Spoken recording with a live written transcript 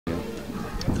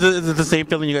Is it the same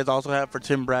feeling you guys also have for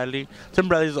Tim Bradley? Tim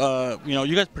Bradley's,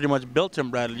 you guys pretty much built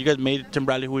Tim Bradley. You guys made Tim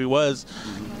Bradley who he was.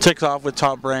 Takes off with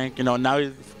Top Rank. Now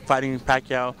he's fighting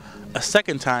Pacquiao a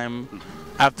second time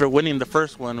after winning the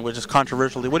first one, which is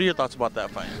controversially. What are your thoughts about that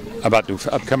fight? About the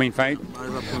upcoming fight?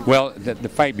 Well, the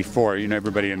fight before,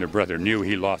 everybody and their brother knew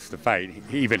he lost the fight.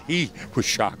 Even he was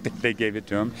shocked that they gave it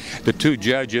to him. The two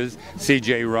judges,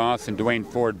 C.J. Ross and Dwayne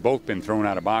Ford, both been thrown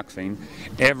out of boxing.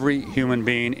 Every human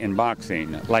being in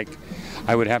boxing, like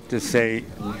I would have to say,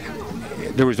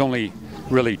 there was only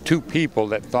really two people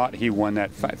that thought he won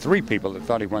that fight, three people that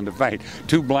thought he won the fight,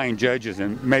 two blind judges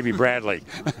and maybe Bradley.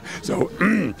 So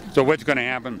what's going to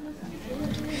happen?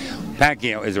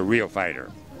 Pacquiao is a real fighter.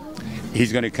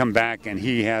 He's going to come back and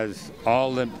he has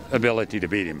all the ability to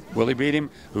beat him. Will he beat him?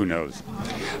 Who knows?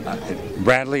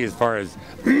 Bradley, as far as,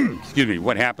 excuse me,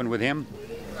 what happened with him?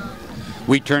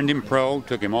 We turned him pro,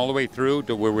 took him all the way through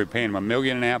to where we're paying him $1.5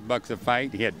 million a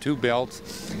fight. He had 2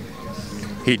 belts.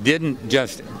 He didn't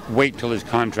just wait till his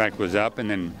contract was up and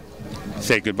then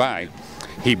say goodbye.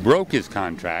 He broke his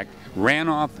contract, ran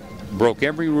off, broke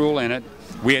every rule in it.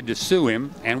 We had to sue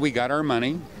him, and we got our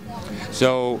money.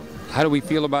 So how do we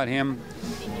feel about him?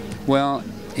 Well,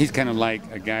 he's kind of like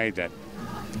a guy that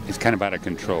is kind of out of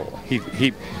control. He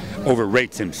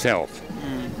overrates himself.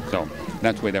 So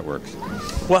that's the way that works.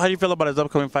 Well, how do you feel about his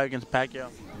upcoming fight against Pacquiao?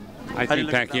 I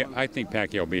think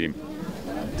Pacquiao beat him.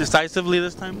 Decisively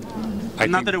this time?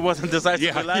 Not that it wasn't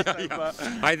decisively last time, but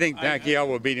I think Pacquiao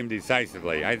will beat him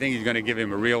decisively. I think he's going to give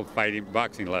him a real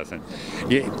boxing lesson.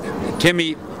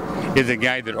 Timmy is a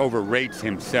guy that overrates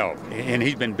himself, and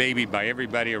he's been babied by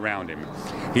everybody around him.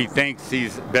 He thinks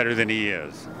he's better than he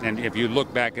is. And if you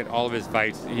look back at all of his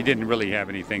fights, he didn't really have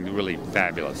anything really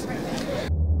fabulous.